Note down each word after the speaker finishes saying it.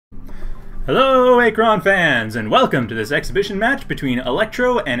Hello, Achron fans, and welcome to this exhibition match between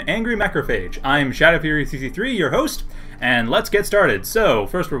Electro and AngryMacrophage. I'm ShadowFury333, your host, and let's get started. So,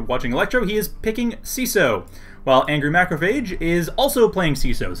 first we're watching Electro. He is picking CESO, while AngryMacrophage is also playing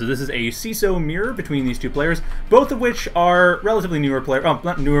CESO. So this is a CESO mirror between these two players, both of which are relatively newer players. Well,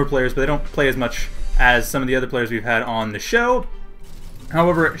 not newer players, but they don't play as much as some of the other players we've had on the show.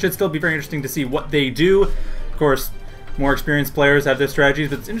 However, it should still be very interesting to see what they do. Of course, more experienced players have their strategies,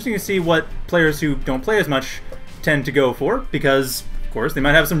 but it's interesting to see what players who don't play as much tend to go for, because, of course, they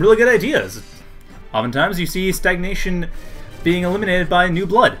might have some really good ideas. Oftentimes, you see stagnation being eliminated by new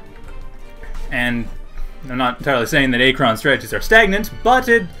blood. And I'm not entirely saying that Achron strategies are stagnant, but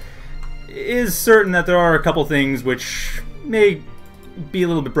it is certain that there are a couple things which may be a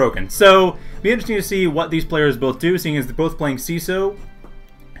little bit broken. So, it'll be interesting to see what these players both do, seeing as they're both playing CESO.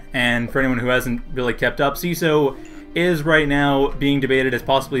 And for anyone who hasn't really kept up, CESO is right now being debated as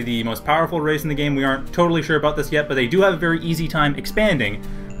possibly the most powerful race in the game. We aren't totally sure about this yet, but they do have a very easy time expanding,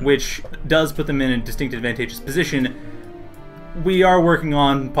 which does put them in a distinct advantageous position. We are working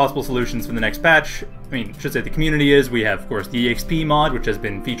on possible solutions for the next patch. I mean, I should say the community is. We have, of course, the EXP mod, which has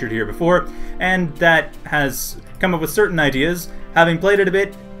been featured here before, and that has come up with certain ideas. Having played it a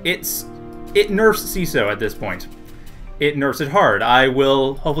bit, it nerfs CESO at this point. It nerfs it hard. I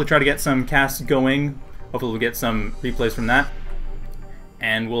will hopefully try to get some casts going. Hopefully we'll get some replays from that,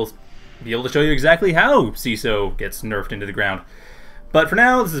 and we'll be able to show you exactly how CESO gets nerfed into the ground. But for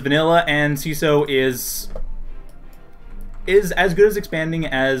now, this is vanilla, and CESO is as good as expanding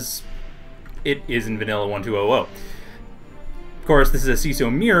as it is in vanilla 1.2.0.0. Of course, this is a CESO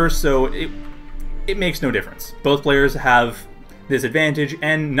mirror, so it makes no difference. Both players have this advantage,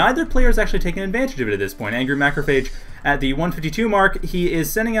 and neither player is actually taking advantage of it at this point. AngryMacrophage, at the 152 mark, he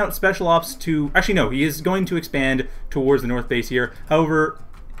is sending out special ops to... Actually, no, he is going to expand towards the north base here. However,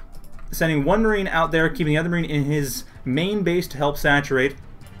 sending one Marine out there, keeping the other Marine in his main base to help saturate.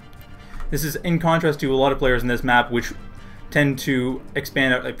 This is in contrast to a lot of players in this map, which tend to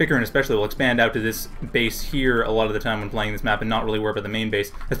expand out, like Achron especially will expand out to this base here a lot of the time when playing this map and not really worry about the main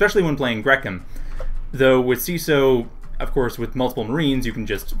base, especially when playing Grecum. Though with CESO, of course, with multiple Marines, you can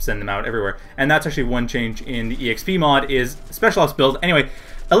just send them out everywhere. And that's actually one change in the EXP mod is Special Ops build. Anyway,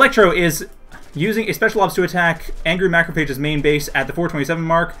 Electro is using a Special Ops to attack AngryMacrophage's main base at the 427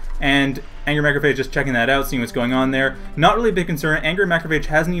 mark, and AngryMacrophage just checking that out, seeing what's going on there. Not really a big concern. AngryMacrophage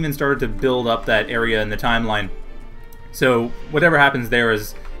hasn't even started to build up that area in the timeline. So whatever happens there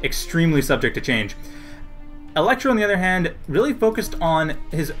is extremely subject to change. Electro, on the other hand, really focused on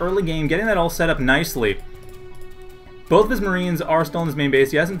his early game, getting that all set up nicely. Both of his Marines are still in his main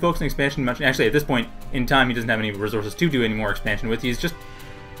base. He hasn't focused on expansion much. Actually, at this point in time, he doesn't have any resources to do any more expansion with. He's just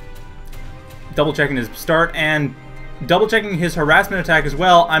double-checking his start and double-checking his harassment attack as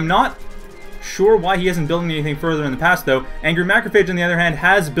well. I'm not sure why he isn't building anything further in the past, though. AngryMacrophage, on the other hand,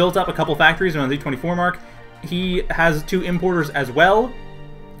 has built up a couple factories around the 24 mark. He has 2 importers as well,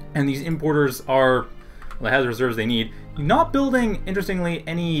 and these importers are... well, they have the reserves they need. Not building, interestingly,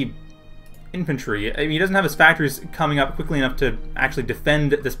 any infantry. I mean, he doesn't have his factories coming up quickly enough to actually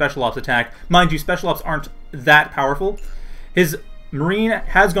defend the Special Ops attack. Mind you, Special Ops aren't that powerful. His Marine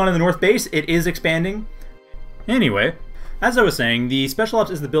has gone to the north base. It is expanding. Anyway, as I was saying, the Special Ops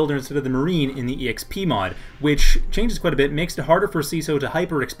is the builder instead of the Marine in the EXP mod, which changes quite a bit, makes it harder for CESO to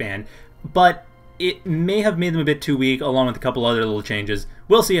hyper-expand, but it may have made them a bit too weak, along with a couple other little changes.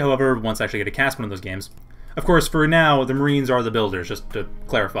 We'll see, however, once I actually get to cast one of those games. Of course, for now, the Marines are the builders, just to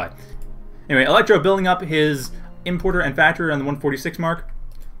clarify. Anyway, Electro building up his importer and factory on the 146 mark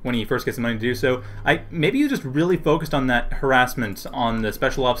when he first gets the money to do so. Maybe he just really focused on that harassment, on the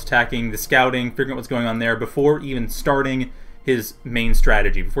Special Ops attacking, the scouting, figuring out what's going on there before even starting his main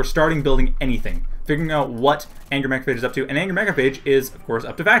strategy, before starting building anything, figuring out what AngryMacrophage is up to. And AngryMacrophage is, of course,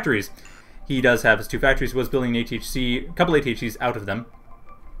 up to factories. He does have his 2 factories, was building an ATHC, a couple ATHCs out of them.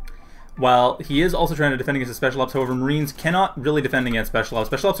 While he is also trying to defend against the Special Ops, however, Marines cannot really defend against Special Ops.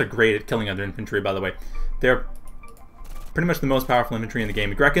 Special Ops are great at killing other infantry, by the way. They're pretty much the most powerful infantry in the game.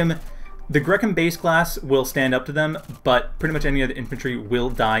 The Grecum base class will stand up to them, but pretty much any other infantry will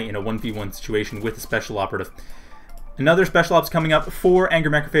die in a 1v1 situation with a Special Operative. Another Special Ops coming up for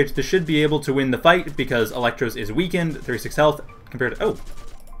AngryMacrophage. This should be able to win the fight because Electro's is weakened, 36 health, compared to...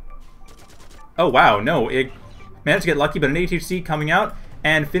 Oh, wow, no, it managed to get lucky, but an ATHC coming out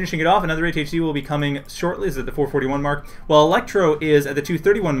and finishing it off. Another ATHC will be coming shortly. Is at the 441 mark. While Electro is at the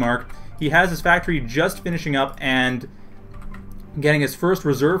 231 mark. He has his factory just finishing up and getting his first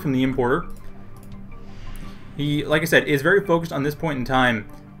reserve from the importer. He, like I said, is very focused on this point in time.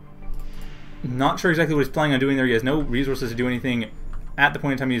 Not sure exactly what he's planning on doing there. He has no resources to do anything at the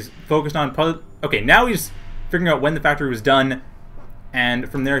point in time he's focused on. Probably, okay, now he's figuring out when the factory was done, and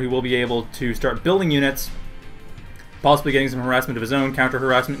from there he will be able to start building units, possibly getting some harassment of his own,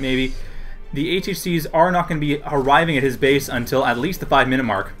 counter-harassment maybe. The ATHCs are not going to be arriving at his base until at least the 5-minute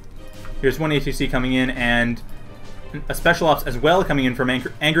mark. Here's one ATHC coming in, and a special ops as well coming in from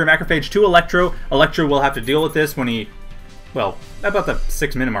AngryMacrophage to Electro. Electro will have to deal with this when he, well, about the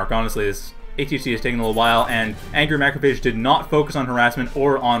 6-minute mark, honestly. This ATHC is taking a little while, and AngryMacrophage did not focus on harassment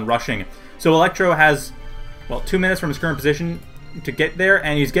or on rushing. So Electro has, well, 2 minutes from his current position to get there,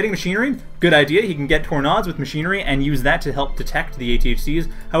 and he's getting machinery. Good idea. He can get tornadoes with machinery and use that to help detect the ATHCs.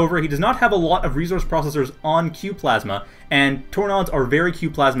 However, he does not have a lot of resource processors on Q-Plasma, and tornadoes are very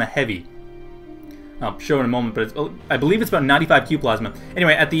Q-Plasma heavy. I'll show in a moment, but I believe it's about 95 Q-Plasma.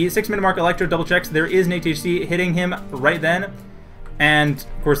 Anyway, at the 6-minute mark, Electro double checks. There is an ATHC hitting him right then. And,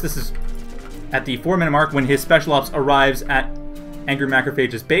 of course, this is at the 4-minute mark when his special ops arrives at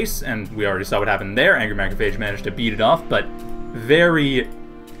AngryMacrophage's base. And we already saw what happened there. AngryMacrophage managed to beat it off, but very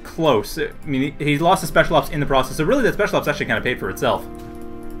close. I mean, he lost the special ops in the process, so really that special ops actually kind of paid for itself.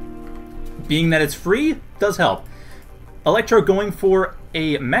 Being that it's free does help. Electro going for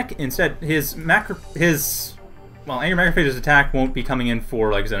a mech instead. Well, AngryMacrophage's attack won't be coming in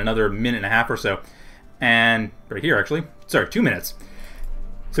for, like I said, another minute and a half or so. And right here, actually. Sorry, 2 minutes.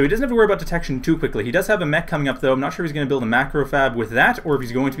 So he doesn't have to worry about detection too quickly. He does have a mech coming up, though. I'm not sure if he's going to build a macro fab with that, or if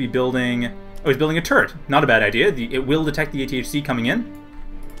he's going to be building... Oh, he's building a turret. Not a bad idea. It will detect the ATHC coming in.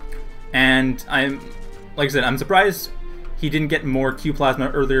 And like I said, I'm surprised he didn't get more Q-Plasma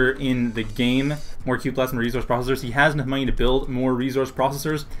earlier in the game. More Q-Plasma resource processors. He has enough money to build more resource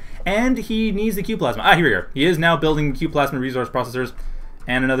processors. And he needs the Q-Plasma. Ah, here we are. He is now building Q-Plasma resource processors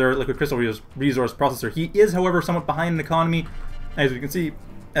and another liquid crystal resource processor. He is, however, somewhat behind in economy. As we can see,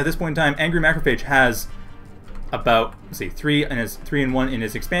 at this point in time, AngryMacrophage has about, let's see, 3 and 1 in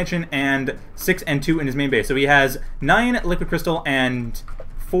his expansion, and 6 and 2 in his main base. So he has 9 liquid crystal and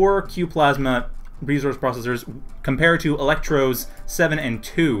 4 Q-Plasma resource processors compared to Electro's 7 and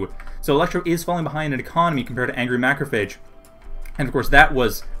 2. So Electro is falling behind in economy compared to AngryMacrophage. And of course that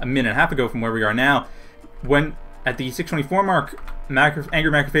was a minute and a half ago from where we are now. When at the 624 mark,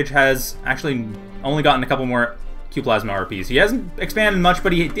 AngryMacrophage has actually only gotten a couple more Q-Plasma RPs. He hasn't expanded much,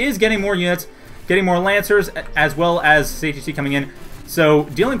 but he is getting more units, getting more Lancers, as well as ATHC coming in. So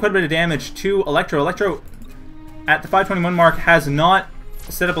dealing quite a bit of damage to Electro. Electro, at the 521 mark, has not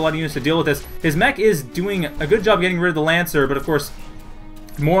set up a lot of units to deal with this. His mech is doing a good job getting rid of the Lancer, but of course,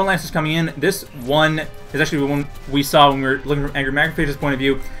 more Lancers coming in. This one is actually the one we saw when we were looking from AngryMacrophage's point of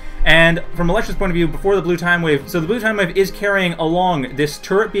view. And from Electro's point of view, before the blue time wave, so the blue time wave is carrying along this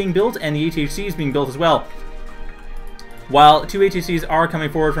turret being built and the ATHCs being built as well. While 2 ATHCs are coming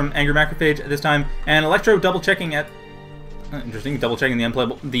forward from AngryMacrophage at this time, and Electro double-checking at... interesting, double-checking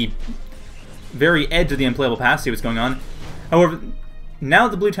the very edge of the unplayable path, see what's going on. However, now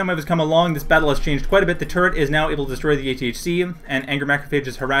that the blue time wave has come along, this battle has changed quite a bit. The turret is now able to destroy the ATHC, and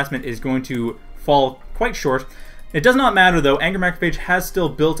AngryMacrophage's harassment is going to fall quite short. It does not matter, though. AngryMacrophage has still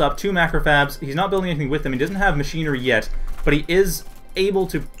built up 2 macrofabs. He's not building anything with them. He doesn't have machinery yet, but he is able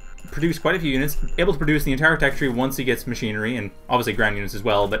to produce quite a few units, able to produce the entire tech tree once he gets machinery, and obviously ground units as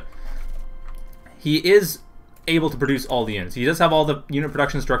well, but he is able to produce all the units. He does have all the unit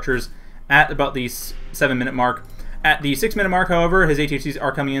production structures at about the 7-minute mark. At the 6-minute mark, however, his ATHCs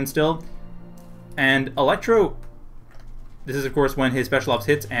are coming in still, and Electro, this is of course when his special ops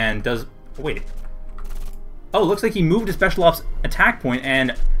hits and does, wait, oh, looks like he moved his special ops attack point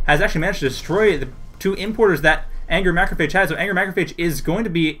and has actually managed to destroy the 2 importers that AngryMacrophage has. So AngryMacrophage is going to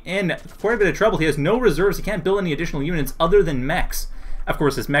be in quite a bit of trouble. He has no reserves. He can't build any additional units other than mechs. Of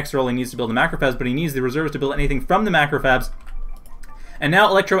course, his mechs only needs to build the macrofabs, but he needs the reserves to build anything from the macrofabs. And now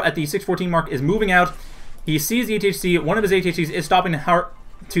Electro at the 614 mark is moving out. He sees the ATHC. One of his ATHCs is stopping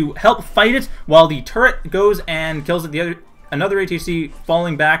to help fight it, while the turret goes and kills it. Another ATHC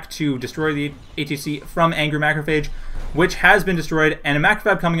falling back to destroy the ATHC from AngryMacrophage, which has been destroyed, and a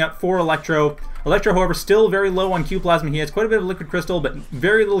macrofab coming up for Electro. Electro, however, still very low on Q-Plasma. He has quite a bit of liquid crystal, but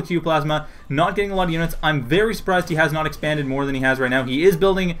very little Q-Plasma, not getting a lot of units. I'm very surprised he has not expanded more than he has right now. He is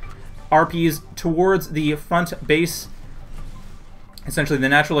building RPs towards the front base, essentially the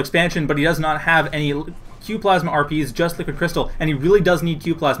natural expansion, but he does not have any Q-Plasma RPs, just liquid crystal, and he really does need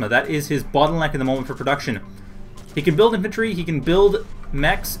Q-Plasma. That is his bottleneck at the moment for production. He can build infantry, he can build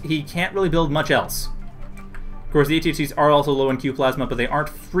mechs, he can't really build much else. Of course, the ATHCs are also low on Q-Plasma, but they aren't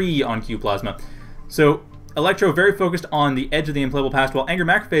free on Q-Plasma. So, Electro very focused on the edge of the unplayable past, while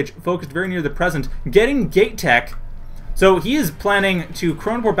AngryMacrophage focused very near the present, getting gate tech. So he is planning to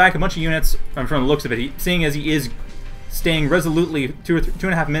chronoport back a bunch of units, from the looks of it, seeing as he is staying resolutely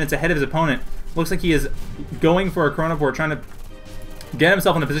 2.5 minutes ahead of his opponent. Looks like he is going for a chronoport, trying to get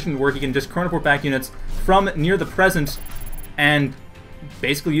himself in a position where he can just chronoport back units from near the present and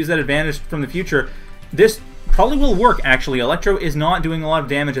basically use that advantage from the future. This probably will work, actually. Electro is not doing a lot of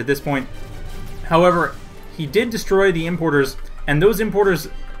damage at this point. However, he did destroy the importers, and those importers,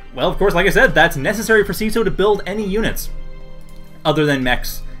 well, of course, like I said, that's necessary for CESO to build any units other than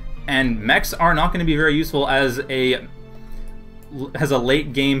mechs. And mechs are not going to be very useful as a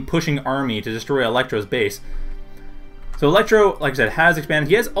late game pushing army to destroy Electro's base. So Electro, like I said, has expanded.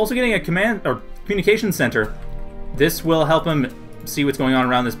 He is also getting a command or communication center. This will help him see what's going on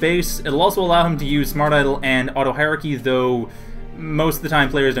around this base. It'll also allow him to use Smart Idle and Auto Hierarchy, though most of the time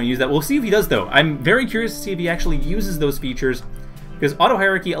players don't use that. We'll see if he does, though. I'm very curious to see if he actually uses those features, because Auto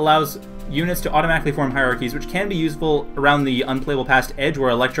Hierarchy allows units to automatically form hierarchies, which can be useful around the unplayable past edge where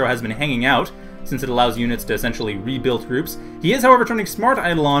Electro has been hanging out, since it allows units to essentially rebuild groups. He is, however, turning Smart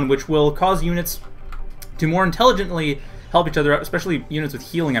Idle on, which will cause units to more intelligently help each other out, especially units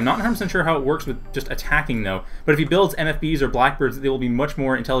with healing. I'm not 100% sure how it works with just attacking, though. But if he builds MFBs or Blackbirds, they will be much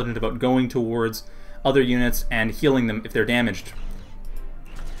more intelligent about going towards other units and healing them if they're damaged.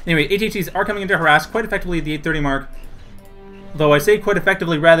 Anyway, ATHCs are coming into harass quite effectively at the 830 mark. Though I say quite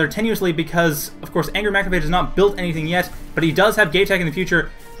effectively rather tenuously because, of course, AngryMacrophage has not built anything yet, but he does have gate tech in the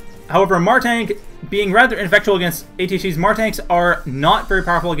future. However, Martank, being rather ineffectual against ATHCs, Martanks are not very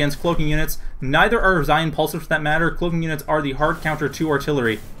powerful against cloaking units. Neither are Zion Pulsars for that matter. Cloaking units are the hard counter to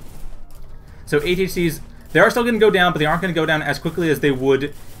artillery. So ATHCs, they are still going to go down, but they aren't going to go down as quickly as they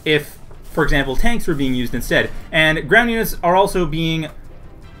would if, for example, tanks were being used instead. And ground units are also being...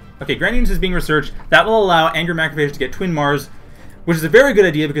 Okay, ground units is being researched. That will allow AngryMacrophage to get Twin Mars, which is a very good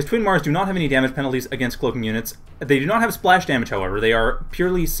idea because Twin Mars do not have any damage penalties against cloaking units. They do not have splash damage, however. They are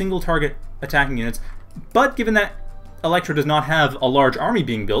purely single-target attacking units. But given that Electro does not have a large army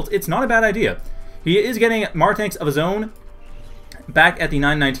being built, it's not a bad idea. He is getting Martanks of his own back at the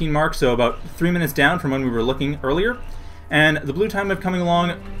 919 mark, so about 3 minutes down from when we were looking earlier. And the blue time wave coming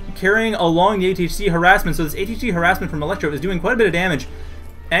along, carrying along the ATHC harassment. So this ATHC harassment from Electro is doing quite a bit of damage.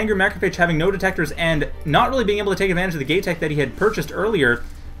 AngryMacrophage having no detectors and not really being able to take advantage of the gate tech that he had purchased earlier.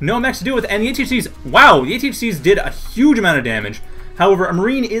 No mechs to deal with, and the ATHCs, wow, the ATHCs did a huge amount of damage. However, a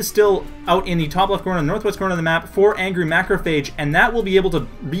Marine is still out in the top left corner and northwest corner of the map for AngryMacrophage, and that will be able to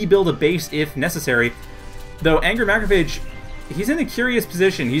rebuild a base if necessary. Though AngryMacrophage, he's in a curious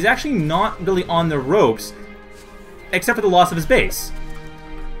position. He's actually not really on the ropes, except for the loss of his base.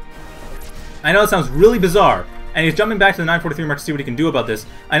 I know it sounds really bizarre, and he's jumping back to the 943 mark to see what he can do about this.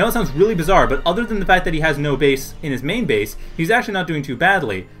 I know it sounds really bizarre, but other than the fact that he has no base in his main base, he's actually not doing too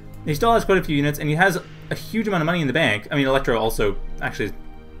badly. He still has quite a few units, and he has a huge amount of money in the bank. I mean, Electro also, actually,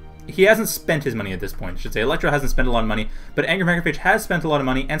 he hasn't spent his money at this point, I should say. Electro hasn't spent a lot of money, but AngryMacrophage has spent a lot of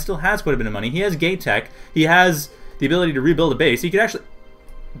money and still has quite a bit of money. He has gate tech. He has the ability to rebuild a base. He could actually...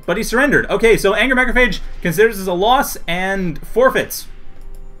 But he surrendered. Okay, so AngryMacrophage considers this a loss and forfeits.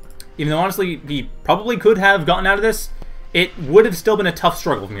 Even though, honestly, he probably could have gotten out of this, it would have still been a tough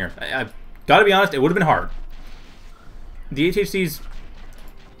struggle from here. I've got to be honest, it would have been hard. The ATHCs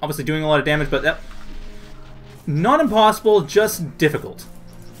obviously doing a lot of damage, but that... Not impossible, just difficult.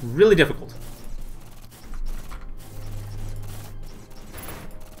 Really difficult.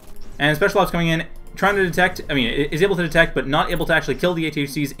 And Special Ops coming in, trying to detect... I mean, is able to detect, but not able to actually kill the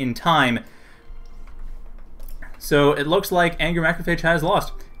ATHCs in time. So it looks like AngryMacrophage has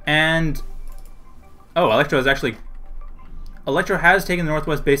lost. And... Oh, Electro has actually... Electro has taken the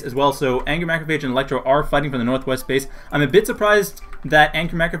northwest base as well, so AngryMacrophage and Electro are fighting for the northwest base. I'm a bit surprised that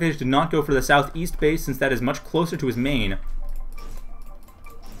AngryMacrophage did not go for the southeast base, since that is much closer to his main.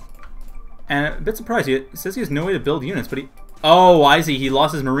 And a bit surprised. He says he has no way to build units, but he... Oh, I see. He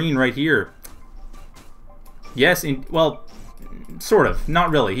lost his Marine right here. Yes, well, sort of.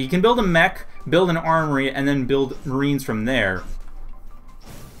 Not really. He can build a mech, build an armory, and then build Marines from there.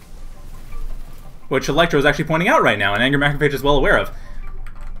 Which Electro is actually pointing out right now, and AngryMacrophage is well aware of.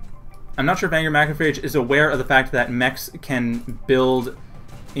 I'm not sure if AngryMacrophage is aware of the fact that mechs can build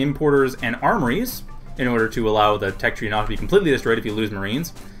importers and armories in order to allow the tech tree not to be completely destroyed if you lose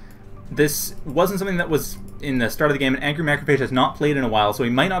Marines. This wasn't something that was in the start of the game, and AngryMacrophage has not played in a while, so he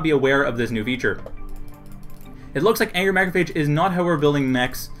might not be aware of this new feature. It looks like AngryMacrophage is not, however, building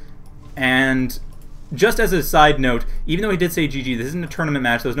mechs, and... Just as a side note, even though he did say GG, this isn't a tournament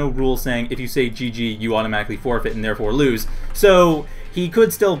match. There's no rule saying if you say GG, you automatically forfeit and therefore lose. So he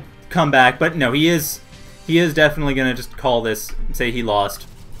could still come back, but no, he is definitely going to just call this, say he lost.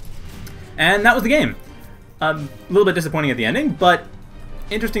 And that was the game. A little bit disappointing at the ending, but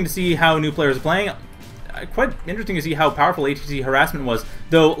interesting to see how new players are playing. quite interesting to see how powerful ATHC harassment was.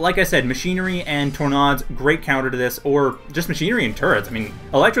 Though, like I said, machinery and tornadoes, great counter to this, or just machinery and turrets. I mean,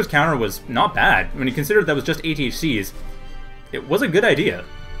 Electro's counter was not bad. When you consider that was just ATHCs, it was a good idea.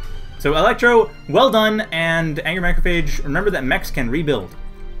 So Electro, well done, and AngryMacrophage, remember that mechs can rebuild.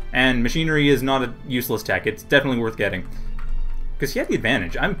 And machinery is not a useless tech. It's definitely worth getting. Because he had the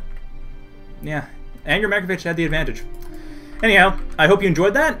advantage. Yeah, AngryMacrophage had the advantage. Anyhow, I hope you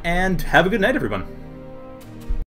enjoyed that, and have a good night, everyone.